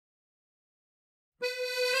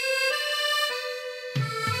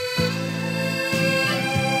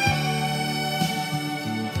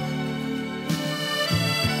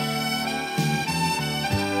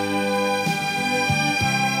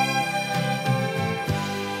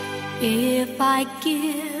If I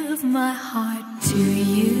give my heart to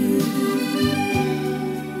you,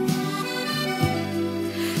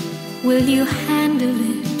 will you handle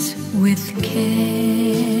it with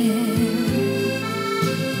care?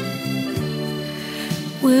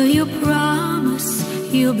 Will you promise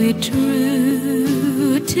you'll be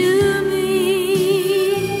true to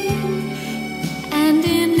me, and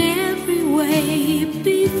in every way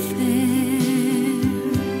be fair?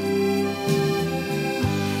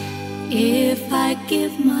 If I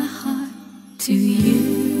give my heart to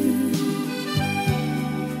you,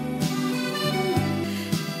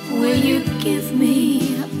 will you give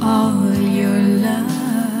me all your love?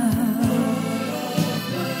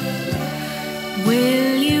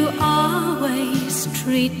 Will you always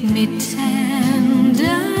treat me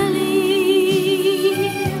tenderly?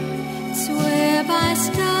 Swear by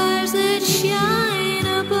stars that shine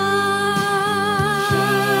above.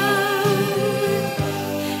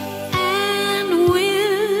 And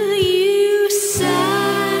will you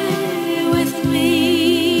sigh with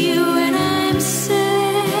me when I'm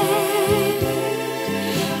sad?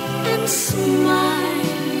 And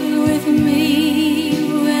smile with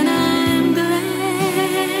me when I'm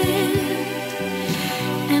glad?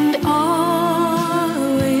 And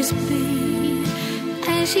always be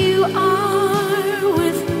as you are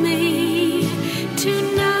with me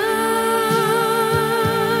tonight.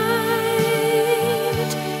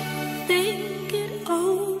 Think it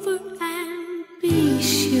over and be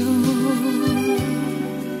sure.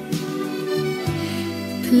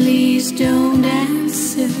 Please don't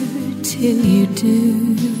answer till you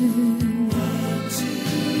do.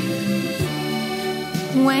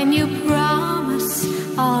 When you promise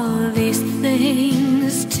all these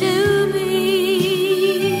things to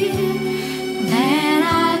me, then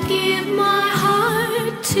I'll give my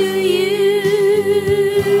heart to you.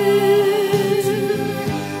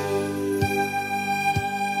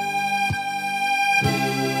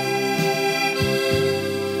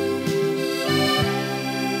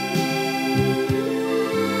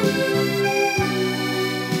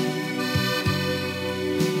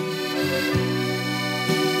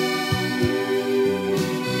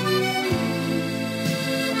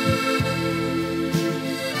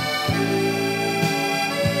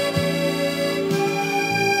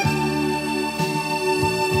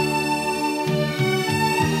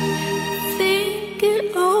 Think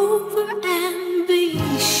it over and be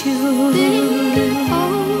sure. Think it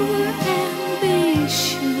over and be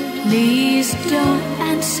sure. Please don't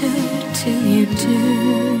answer till you do.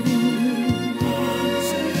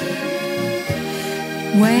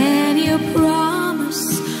 When you promise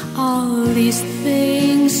all these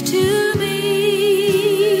things to me,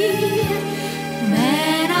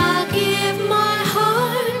 then I'll give my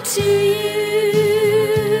heart to you.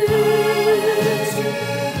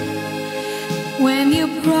 When you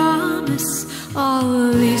promise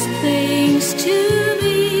all these things to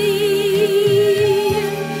me,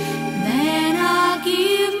 then I'll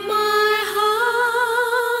give my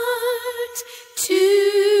heart to you.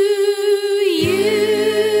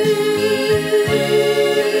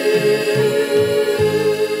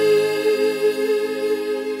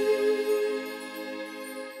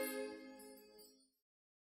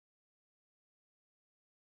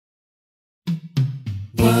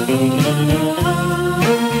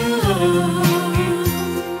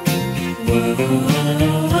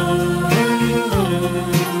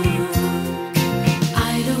 I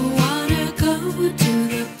don't wanna go to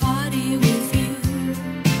the party with you.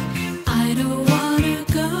 I don't wanna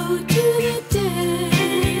go to the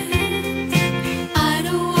dance. I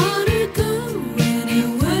don't wanna go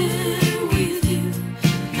anywhere with you.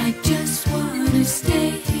 I just wanna stay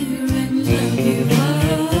here and love you.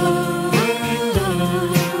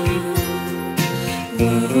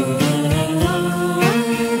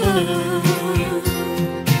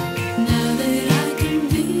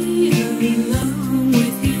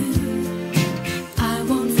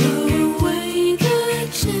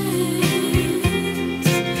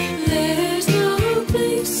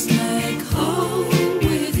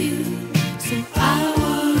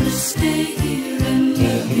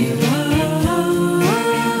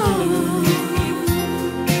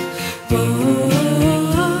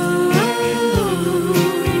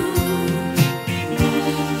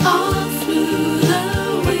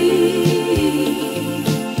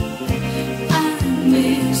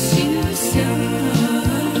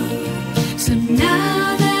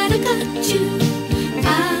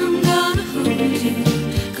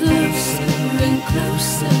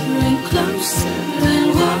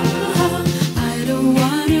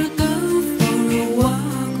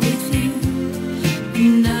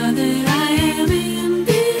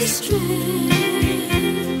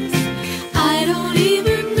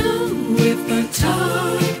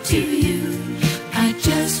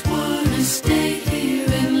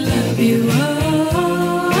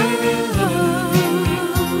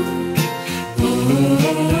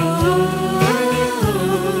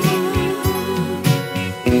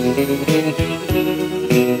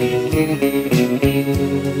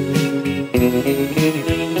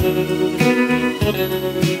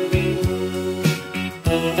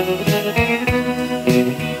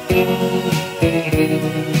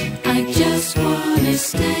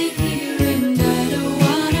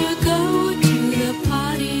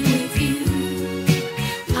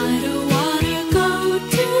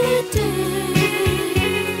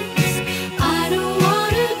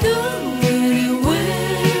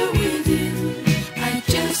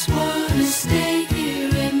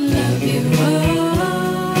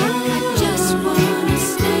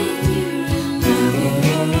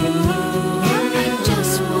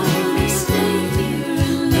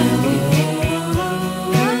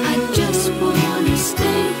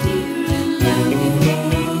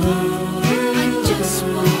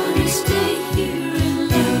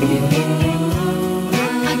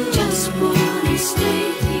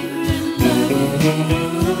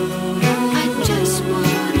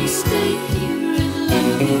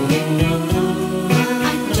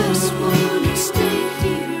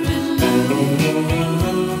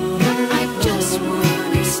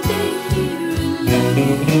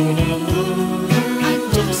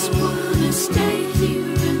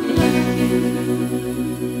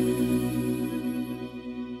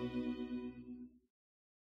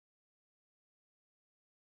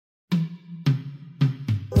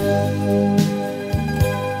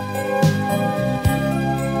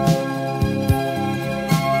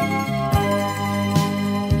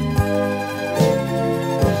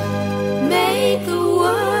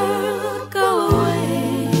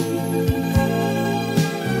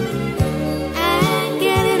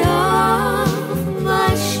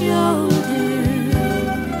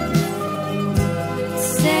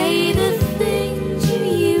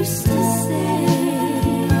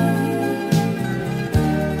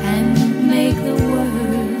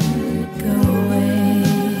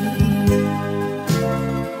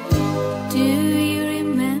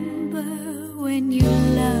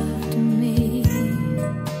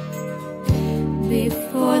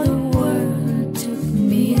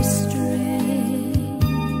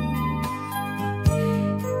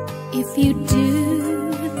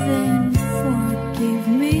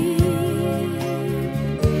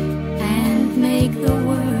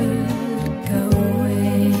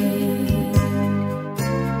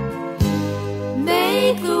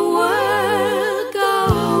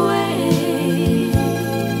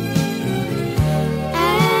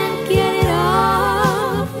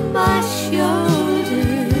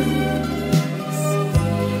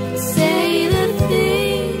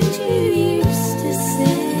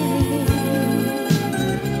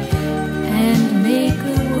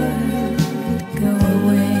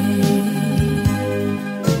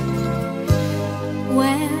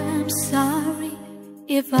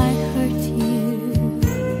 if I hurt you,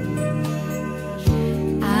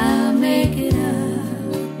 I'll make it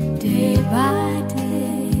up day by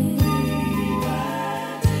day.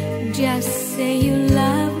 Just say you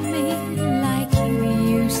love me like you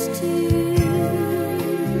used to,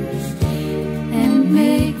 and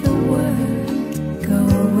make the world go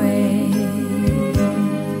away.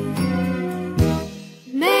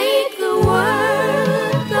 Make the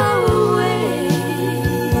world go away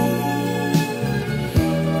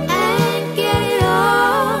and get it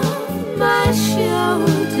off my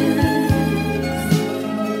shoulders.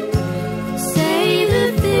 Say the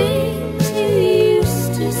things you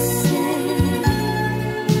used to say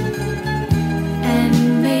and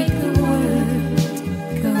make the world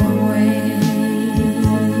go away.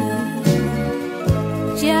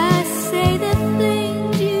 Just say the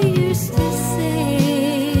things you used to say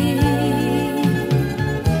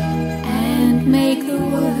and make the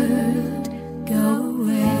world go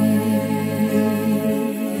away.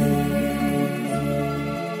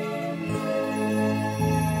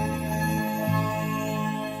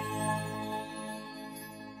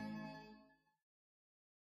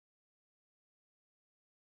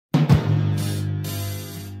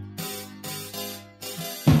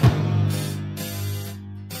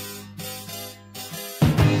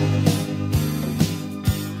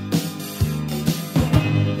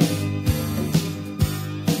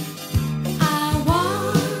 I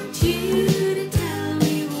want you to tell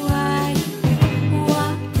me why you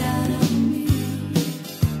walked out on me.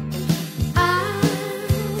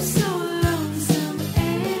 I'm so lonesome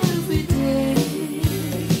every day,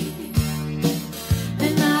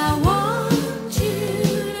 and I want you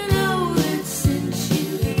to know that since you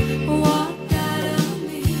walked out on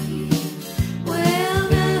me, well,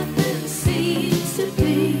 nothing seems to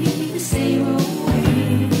be the same old way.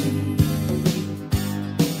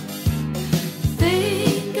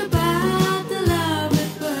 Think about the love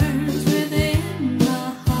that burns within my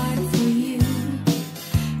heart for you,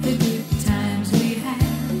 the good times we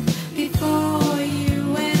had before you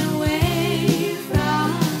went away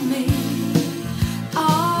from me.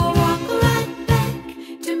 I'll walk right back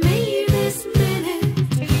to me this minute.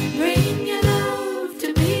 Bring your love to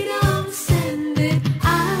me, don't send it.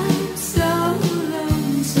 I'm so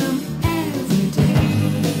lonesome every day.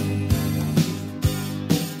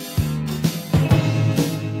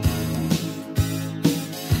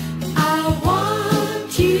 I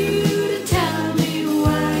want you to tell me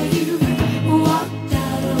why you walked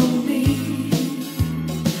out on me.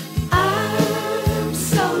 I'm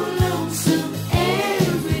so lonesome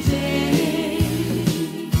every day,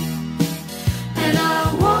 and I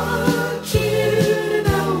want you to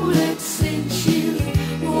know that since you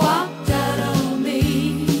walked out on me,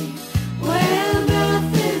 well,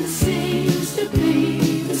 nothing seems to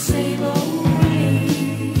be the same old way.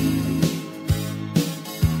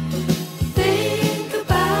 Think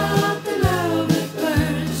about the love that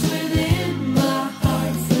burns within my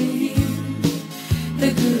heart for you,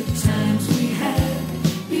 the good times we had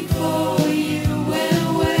before you went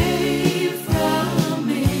away from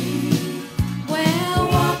me. Well,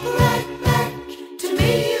 walk right back to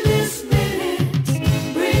me this minute.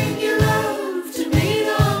 Bring your love to me,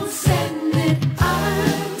 don't send it.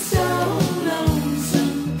 I'm so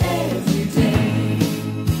lonesome every day.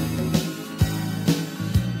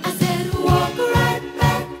 I said, walk right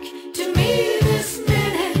back to me this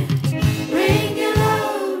minute. Bring your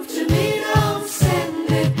love to me, don't send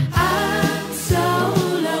it.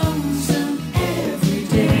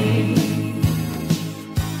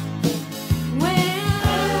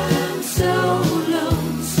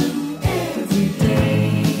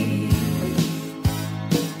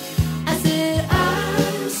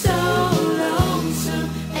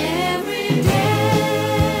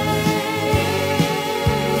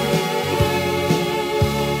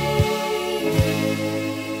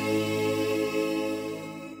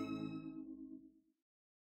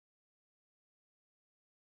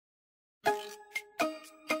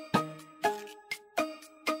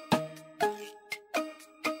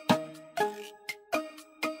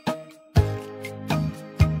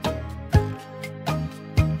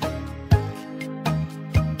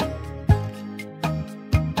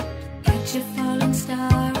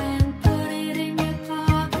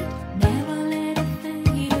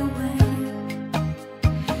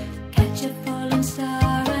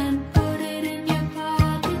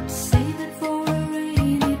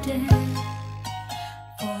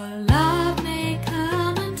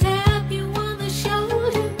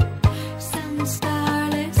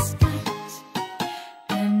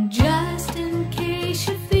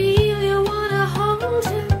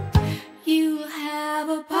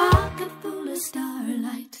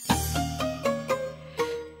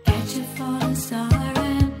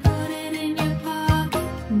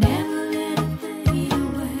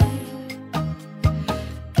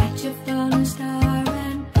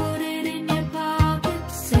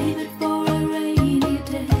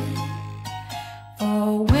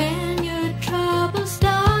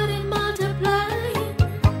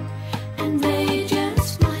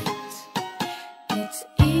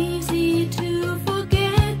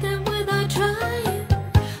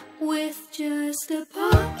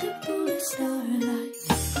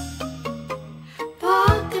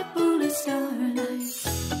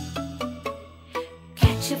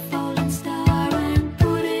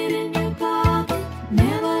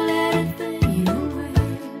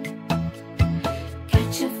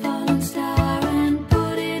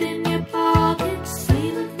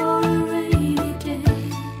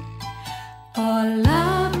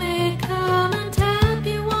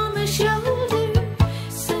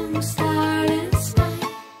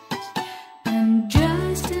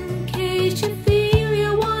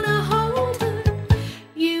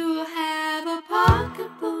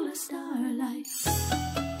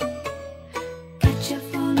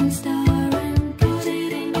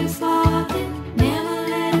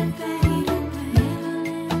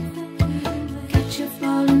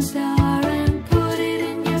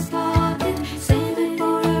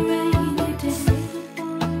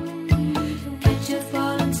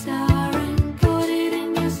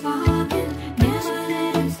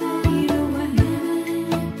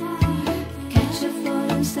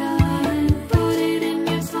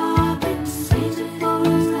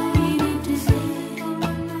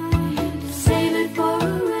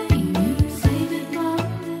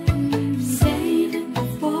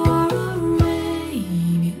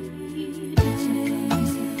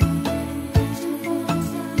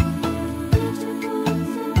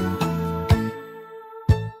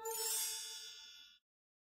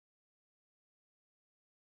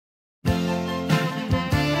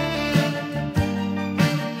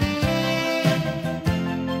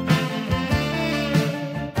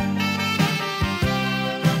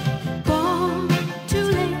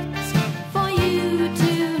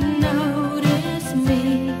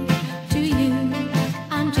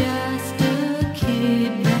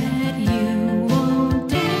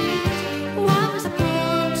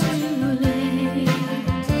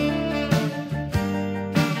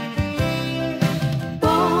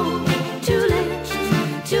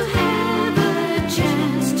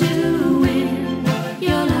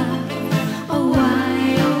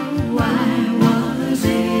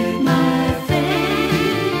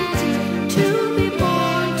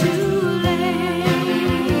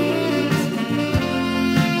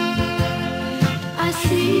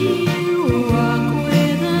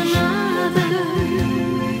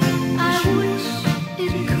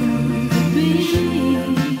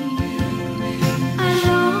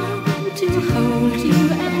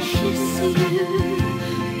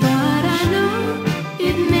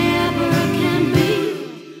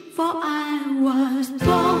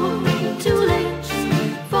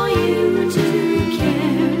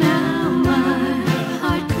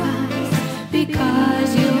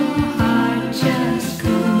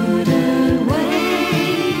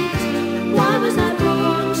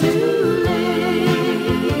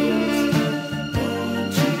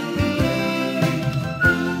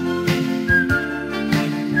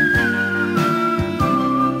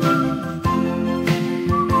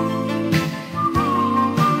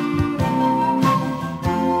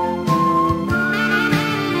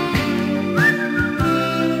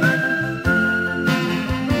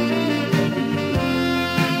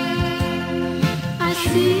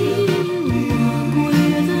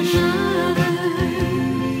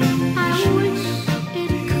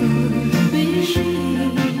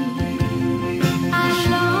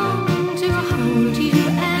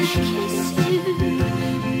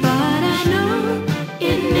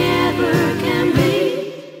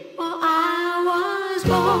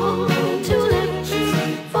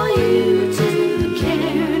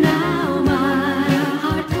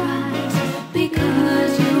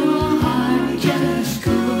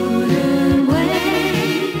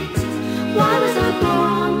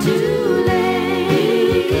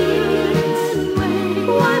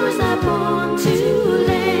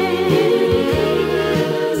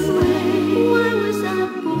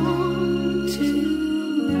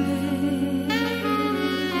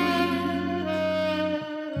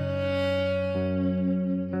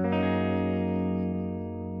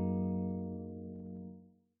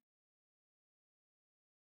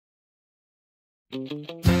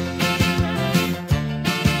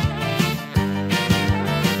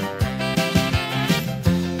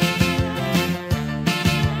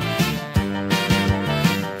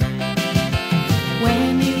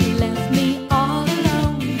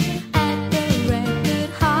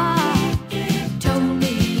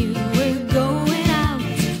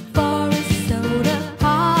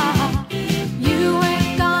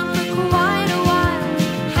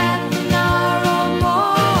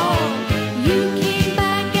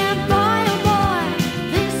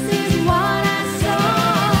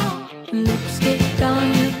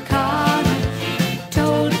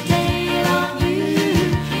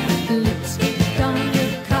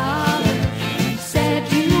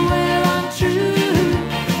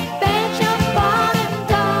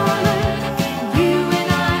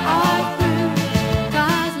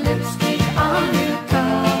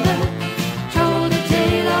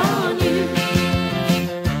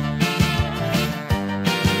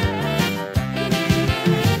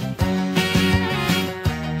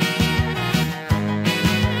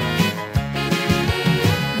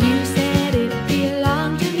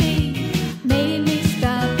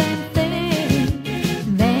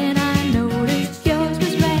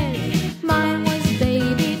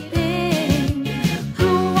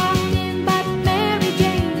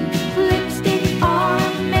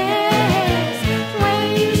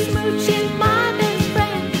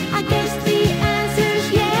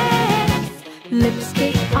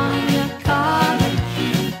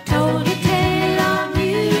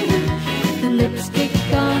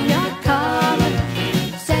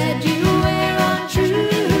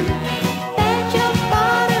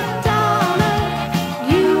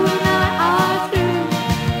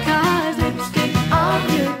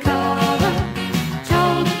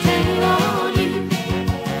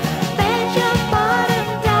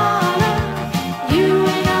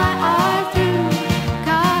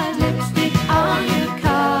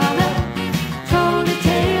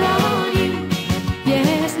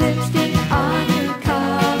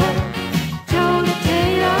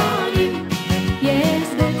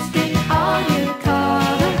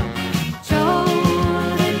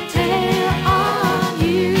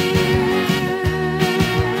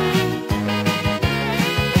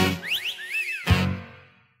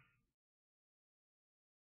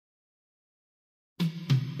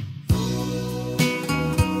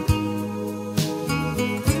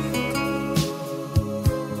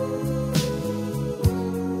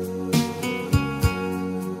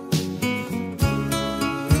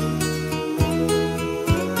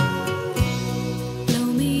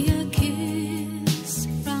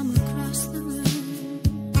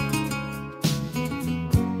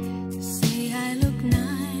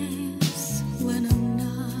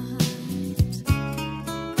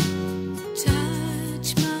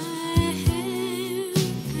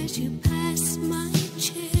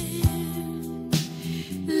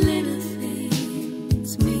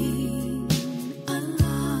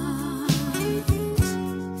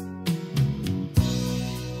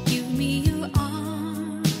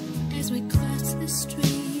 the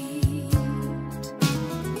street.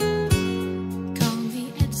 Call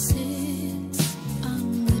me at 6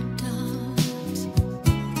 on the dot.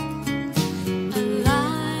 A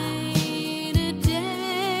light a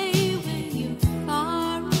day when you're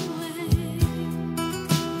far away.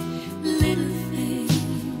 Little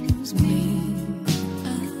things mean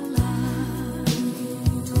a lot.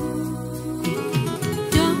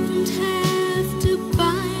 Don't have to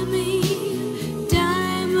buy me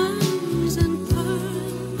diamonds and pearls.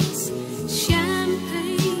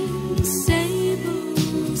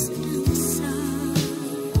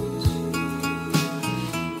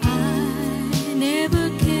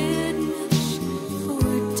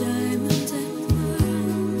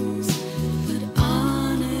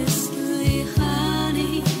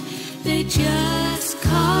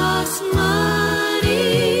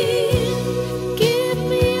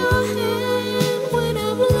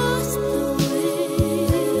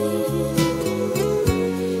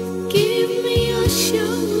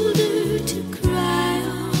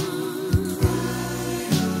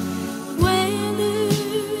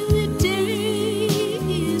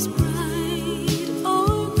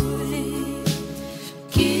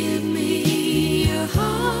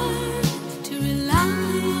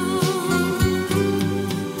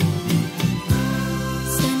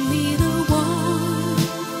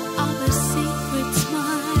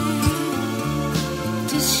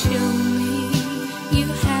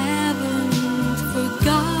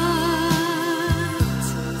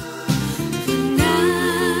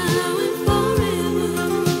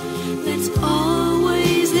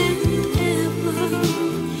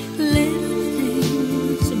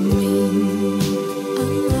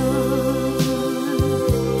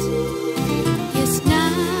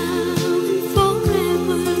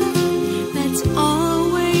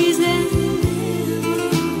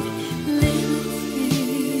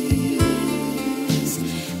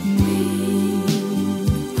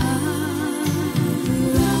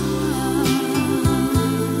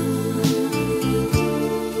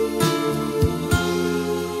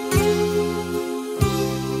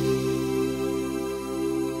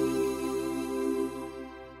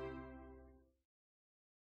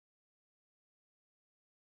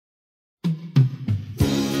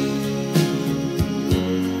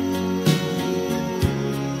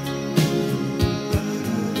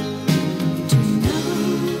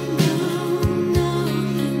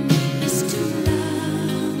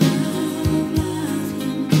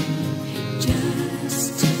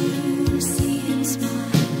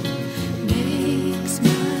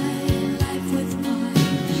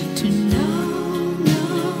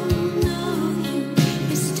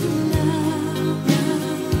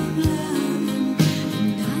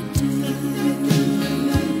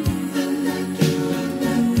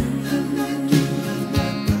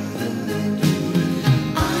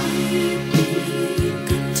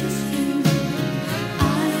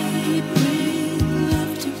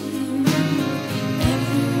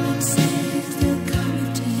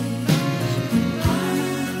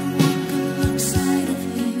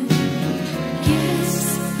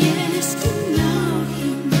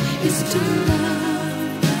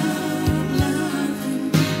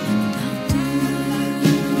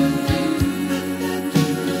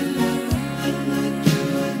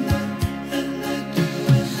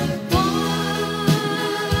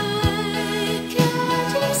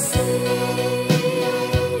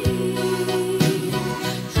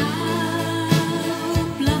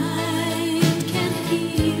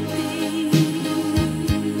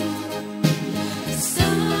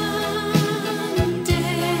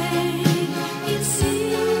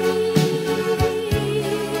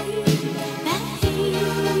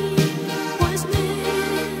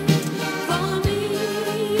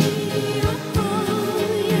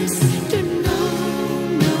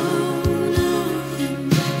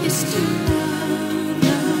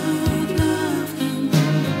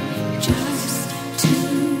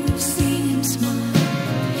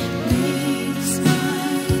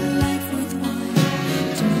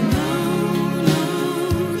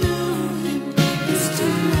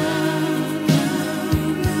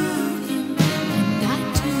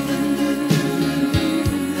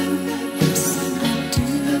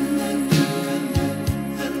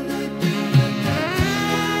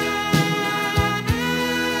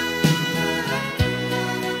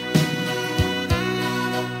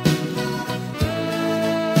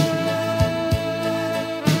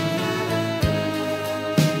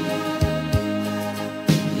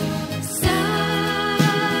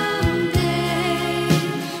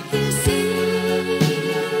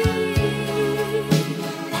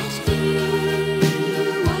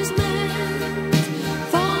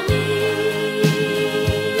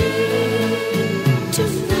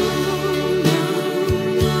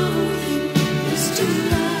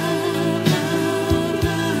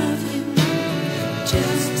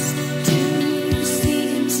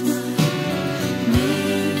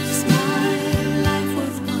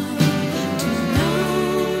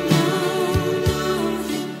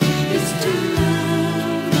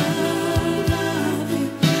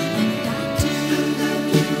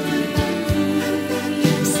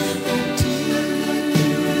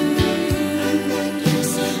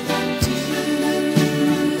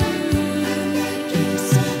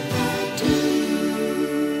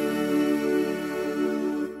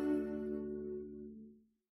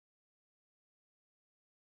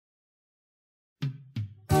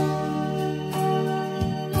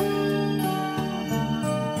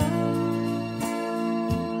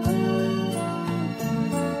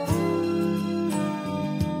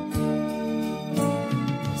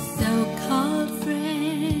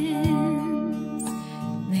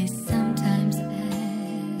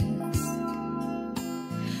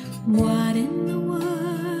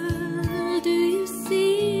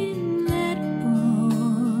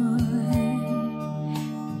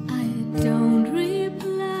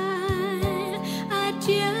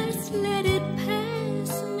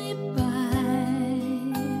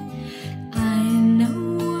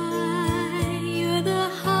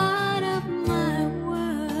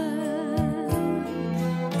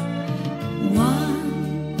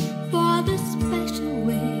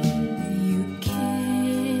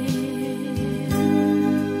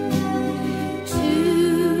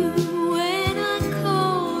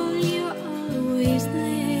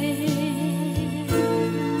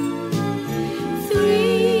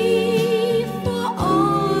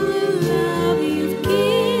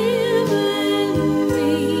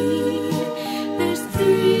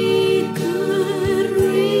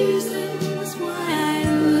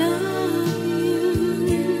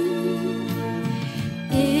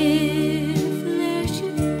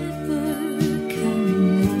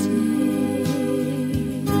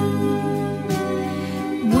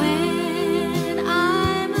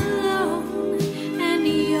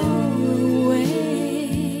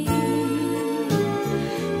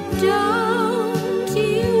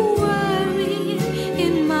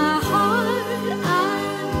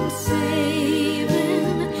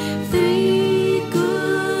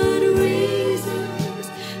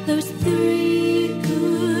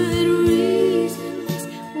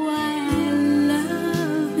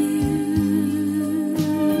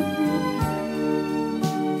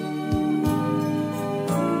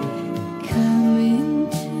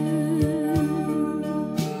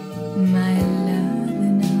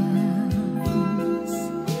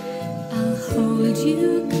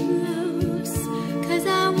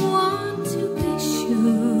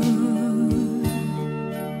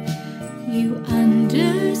 you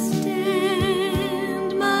understand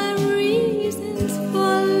my reasons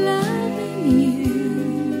for loving you,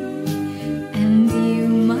 and you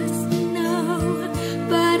must know,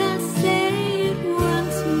 but I'll say it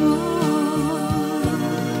once more.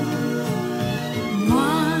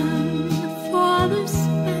 One, for the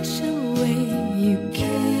special way you care.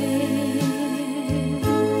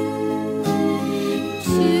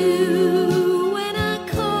 Two, when I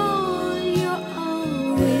call, you're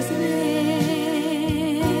always there.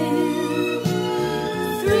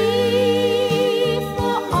 Three,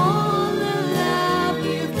 for all the love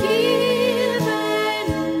you've given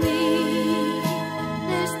me.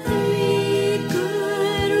 There's three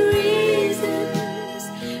good reasons,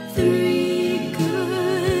 three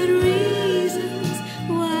good reasons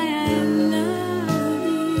why I love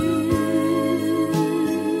you.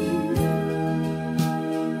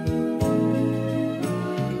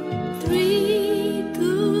 Three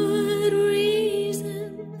good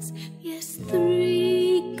reasons, yes,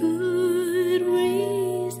 three good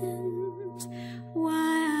reasons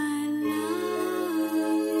why I love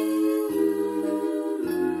you.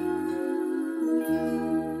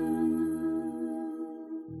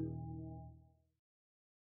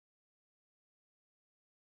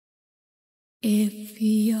 If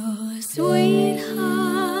your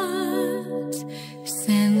sweetheart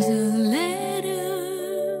sends a letter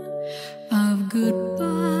of goodbye,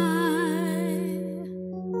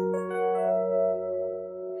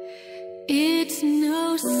 it's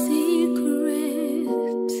no secret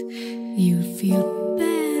you'd feel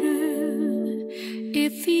better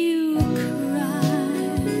if you cried.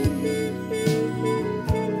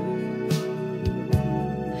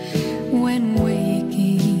 When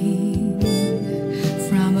waking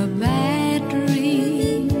from a bad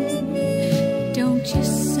dream, don't you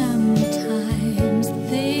sometimes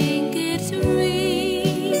think it's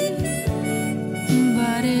real?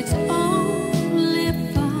 But it's only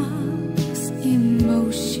false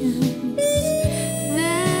emotions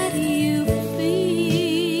that you feel.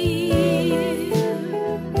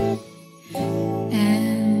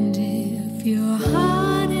 And if your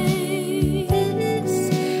heartaches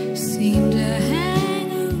seem to hang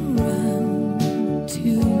around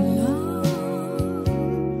too long,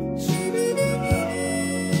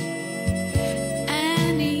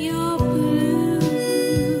 and your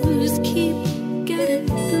blues keep getting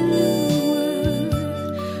bluer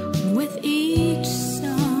with each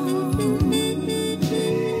song,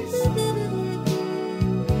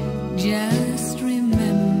 just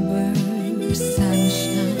remember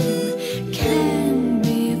sunshine can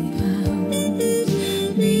be found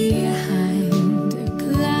behind a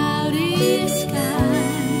cloudy sky.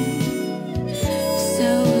 So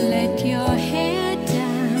let your hair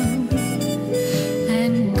down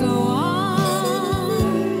and go on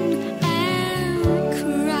and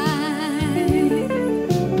cry.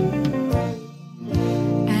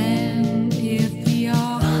 And if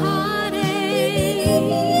your heartaches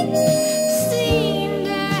seem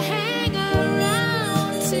to hang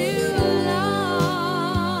around too long,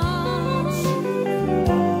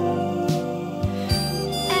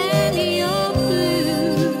 and your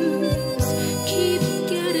blues keep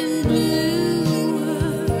getting bluer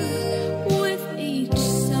with each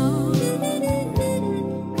song,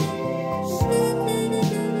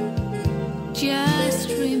 just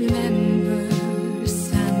remember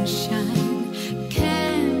sunshine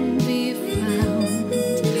can be found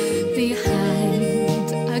behind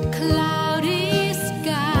a cloudy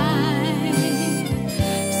sky.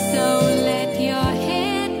 So let your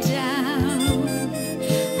head down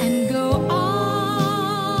and go on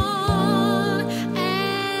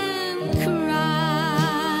and cry.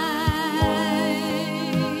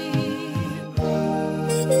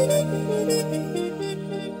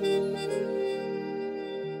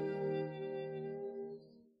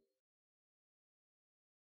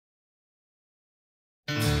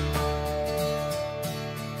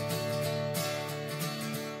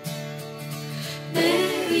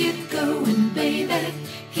 There you going, baby.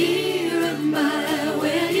 Here am I,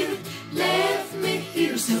 where you left me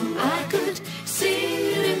here so I could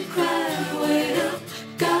sit and cry. Wait up,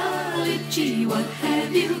 golly gee, what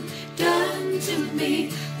have you done to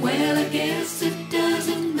me? Well, I guess it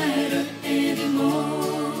doesn't matter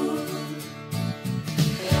anymore.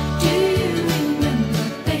 Do you remember,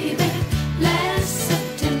 baby, last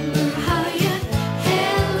September, how you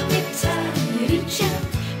held me tight each and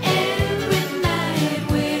every night?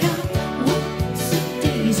 Wait up, whoops a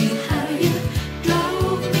daisy, how you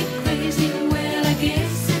drove me crazy. Well, I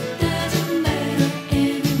guess it doesn't matter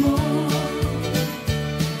anymore.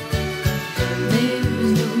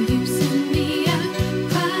 There's no use in me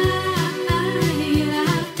crying.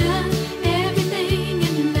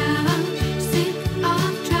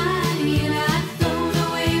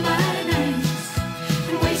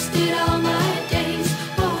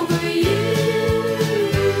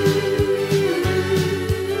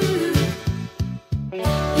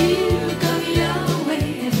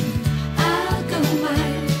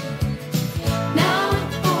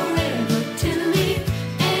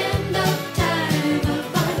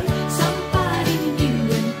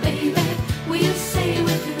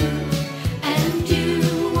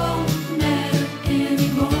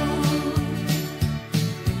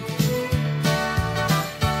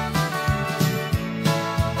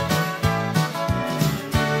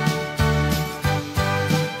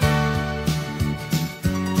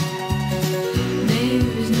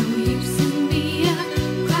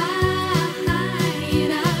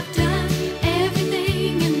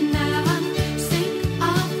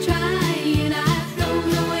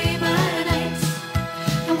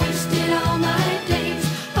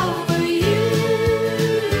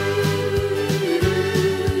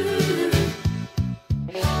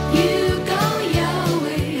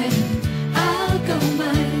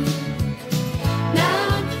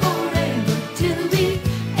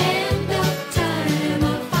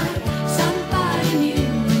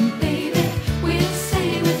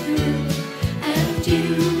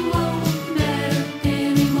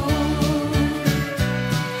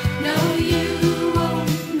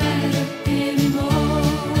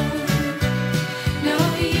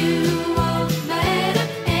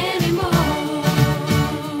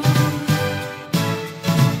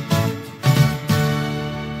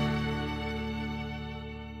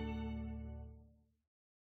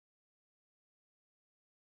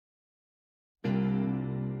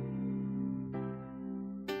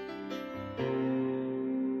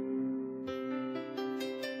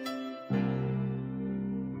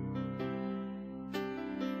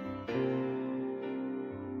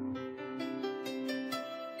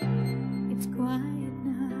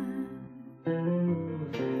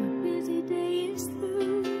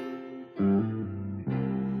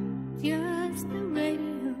 just the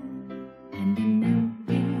radio and an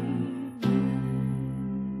empty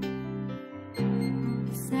room.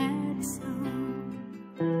 A sad song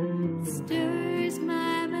stirs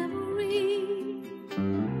my memory,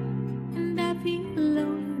 and I feel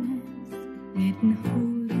loneliness getting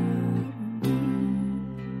hold of me.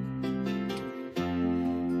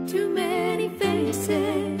 Too many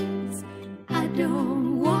faces I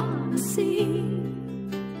don't want to see.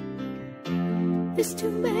 There's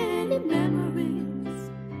too many memories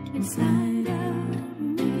inside of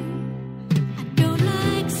me. I don't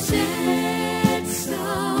like sad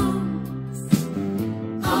songs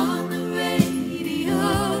on the radio.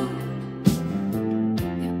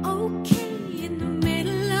 They're okay in the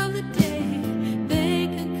middle of the day. They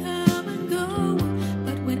can come and go.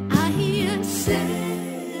 But when I hear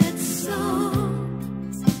sad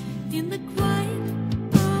songs in the quiet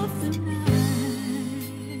of the night,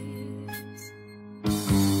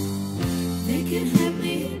 they can have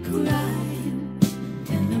me crying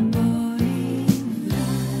till the morning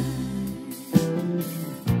light.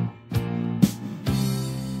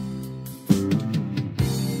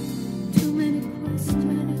 Too many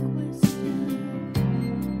questions,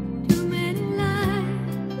 too many lies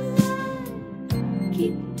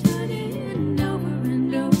keep turning over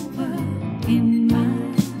and over in my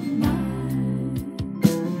mind,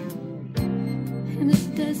 and it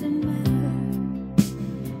doesn't matter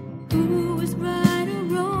who is right or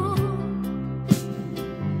wrong.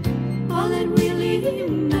 All that really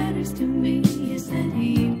matters to me is that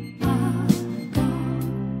you are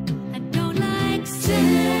gone. I don't like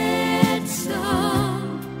sad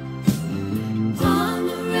songs on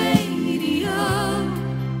the radio.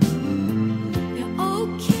 They're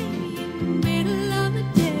okay in the middle of the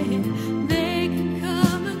day. They can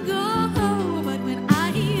come and go. But when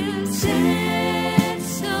I hear sad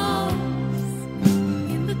songs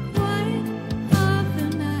in the quiet of the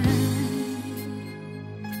night,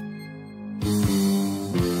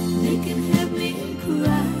 they can have me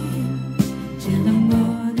crying till the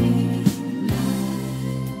morning light.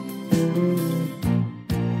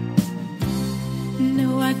 No,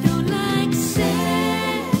 I don't like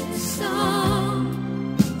sad songs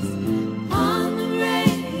on the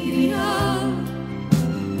radio.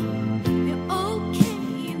 They're okay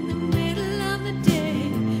in the middle of the day.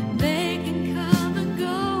 They can come and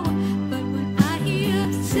go. But when I hear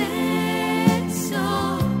sad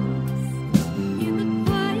songs in the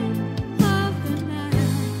quiet of the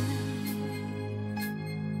night,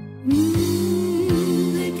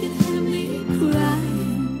 they can have me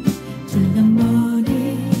crying till the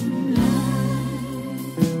morning light.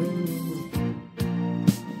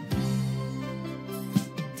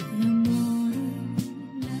 Till the morning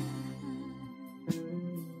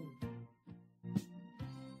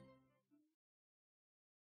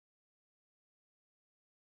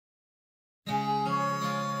light.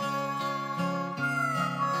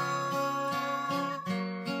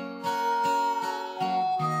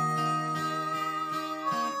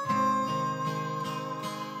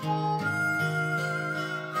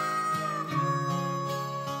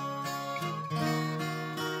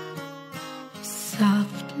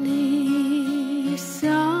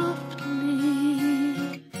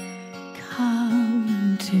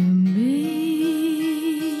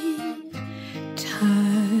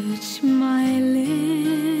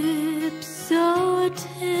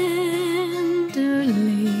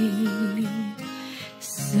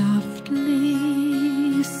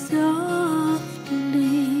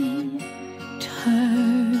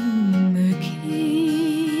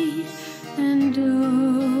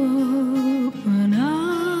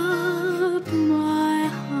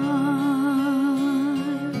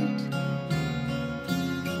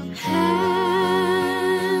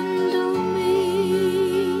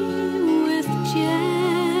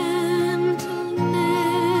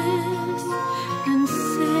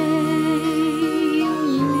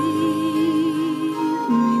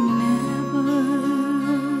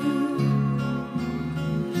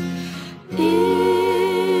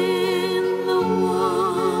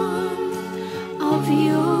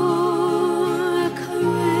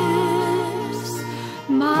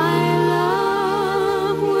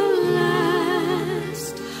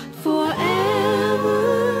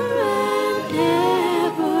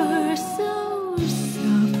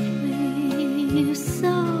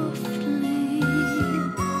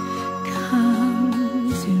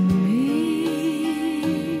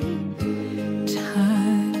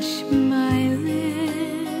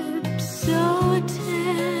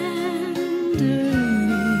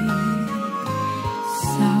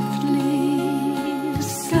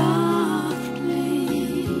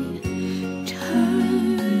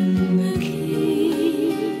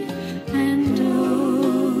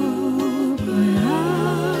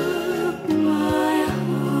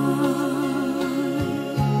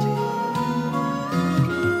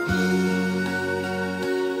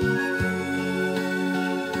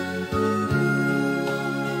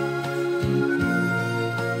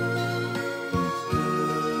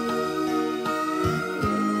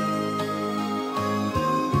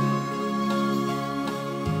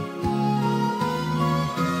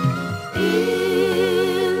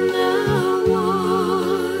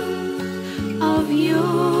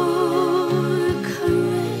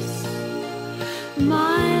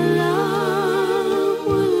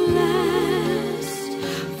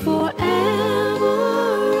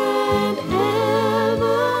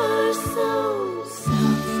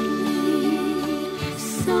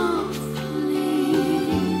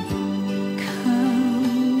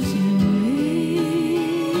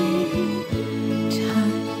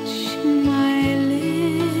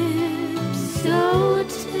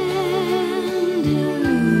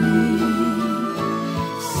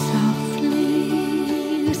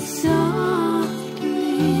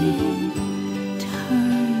 me.